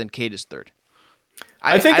Barnes, and then Cade is third.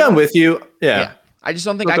 I think I'm with you. Yeah. I just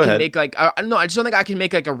don't think I can make like I don't know. I just don't think I can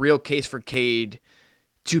make like a real case for Cade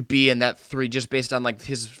to be in that 3 just based on like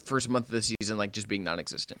his first month of the season, like just being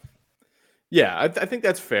non-existent. Yeah, I think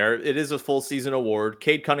that's fair. It is a full season award.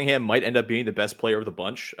 Cade Cunningham might end up being the best player of the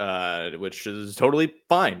bunch, which is totally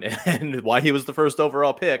fine, and why he was the first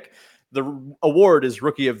overall pick. The award is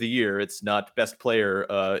Rookie of the Year. It's not Best Player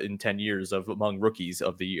in 10 years among Rookies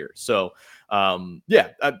of the Year. So,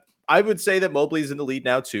 I would say that Mobley's in the lead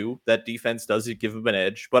now too. That defense does give him an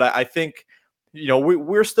edge, but I think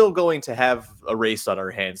we're still going to have a race on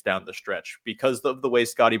our hands down the stretch because of the way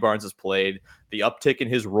Scotty Barnes has played, the uptick in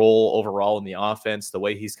his role overall in the offense, the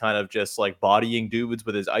way he's kind of just like bodying dudes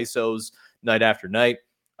with his ISOs night after night.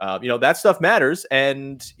 That stuff matters.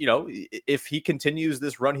 And, if he continues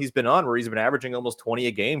this run he's been on where he's been averaging almost 20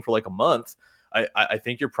 a game for like a month, I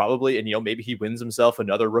think you're probably, and, maybe he wins himself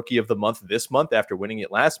another Rookie of the Month this month after winning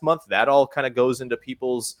it last month. That all kind of goes into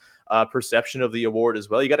people's perception of the award as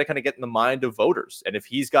well. You got to kind of get in the mind of voters. And if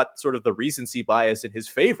he's got sort of the recency bias in his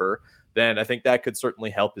favor, then I think that could certainly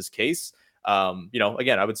help his case.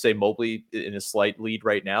 Again, I would say Mobley in a slight lead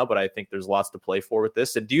right now, but I think there's lots to play for with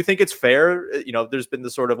this. And do you think it's fair? There's been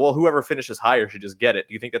this sort of, well, whoever finishes higher should just get it.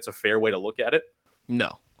 Do you think that's a fair way to look at it?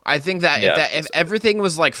 No, I think that if everything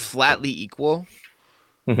was like flatly equal,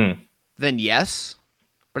 then yes,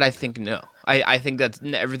 but I think no. I think that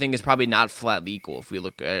everything is probably not flatly equal if we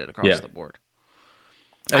look at it across the board.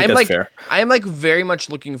 I am like very much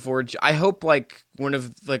looking forward to. I hope like one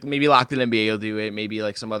of like maybe Locked In NBA will do it. Maybe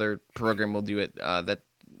like some other program will do it. That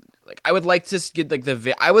like I would like to get like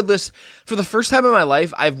I would listen for the first time in my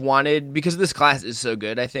life. I've wanted because this class is so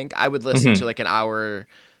good. I think I would listen to like an hour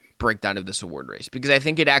breakdown of this award race because I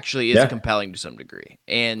think it actually is compelling to some degree.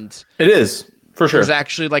 And it is for sure. There's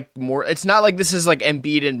actually like more. It's not like this is like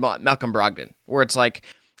Embiid and Malcolm Brogdon where it's like.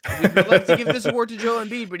 We'd like to give this award to Joel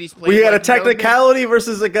Embiid, but he's played. We had a technicality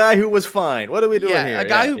versus a guy who was fine. What are we doing here? A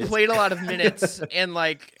guy who played a lot of minutes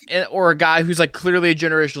or a guy who's like clearly a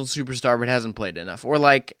generational superstar but hasn't played enough. Or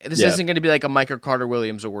like this isn't going to be like a Michael Carter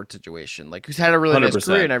Williams award situation, like who's had a really 100%. Nice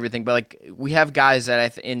career and everything. But like we have guys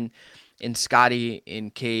that in Scotty, in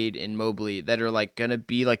Cade, in Mobley that are like going to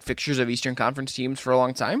be like fixtures of Eastern Conference teams for a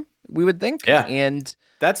long time. We would think. Yeah. And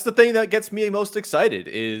that's the thing that gets me most excited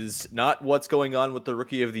is not what's going on with the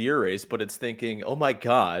Rookie of the Year race, but it's thinking, oh my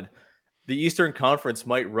God, the Eastern Conference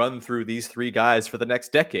might run through these 3 guys for the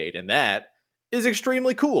next decade. And that is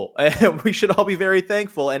extremely cool. And we should all be very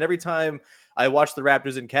thankful. And every time I watch the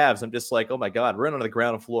Raptors and Cavs, I'm just like, oh my God, we're in on the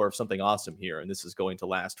ground floor of something awesome here. And this is going to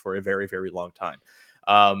last for a very, very long time.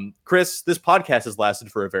 Chris, this podcast has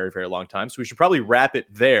lasted for a very, very long time, so we should probably wrap it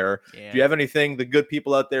there. Yeah. Do you have anything the good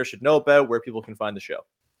people out there should know about where people can find the show?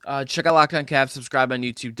 Check out Locked On Cavs, subscribe on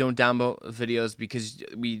YouTube. Don't download videos because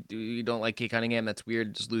we don't like Kate Cunningham. That's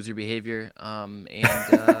weird. Just loser behavior. And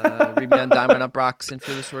read me on Diamond Up Rocks and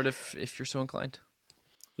for the sort of if you're so inclined.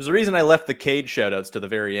 There's a reason I left the Cade shoutouts to the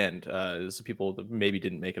very end. So people that maybe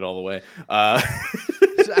didn't make it all the way.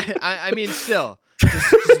 I mean, still.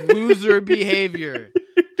 Just loser behavior.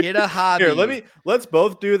 Get a hobby. Here, let's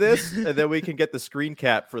both do this, and then we can get the screen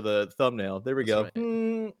cap for the thumbnail. There we go.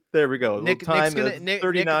 Right. There we go. Nick, time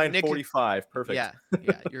 39:45. Perfect. Yeah.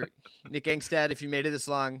 You're Nick Angstad. If you made it this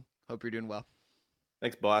long, hope you're doing well.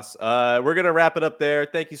 Thanks, boss. We're going to wrap it up there.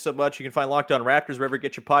 Thank you so much. You can find Locked On Raptors wherever you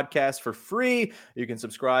get your podcasts for free. You can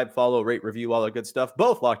subscribe, follow, rate, review, all that good stuff.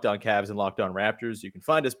 Both Locked On Cavs and Locked On Raptors. You can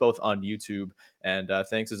find us both on YouTube And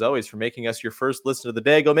thanks, as always, for making us your first listen of the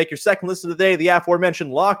day. Go make your second listen of the day, the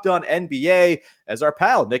aforementioned Locked On NBA, as our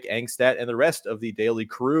pal Nick Angstadt and the rest of the daily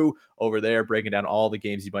crew over there breaking down all the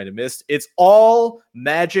games you might have missed. It's all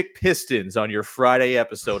Magic Pistons on your Friday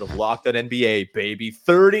episode of Locked On NBA, baby.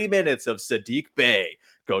 30 minutes of Sadiq Bey.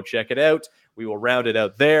 Go check it out. We will round it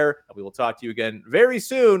out there, and we will talk to you again very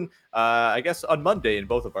soon, I guess on Monday in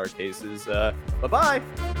both of our cases. Bye-bye.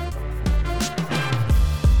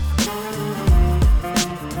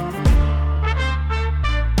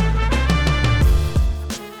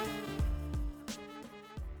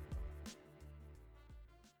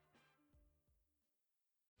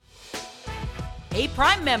 Hey,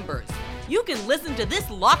 Prime members, you can listen to this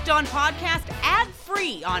Locked On podcast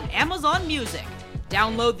ad-free on Amazon Music.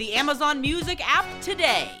 Download the Amazon Music app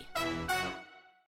today.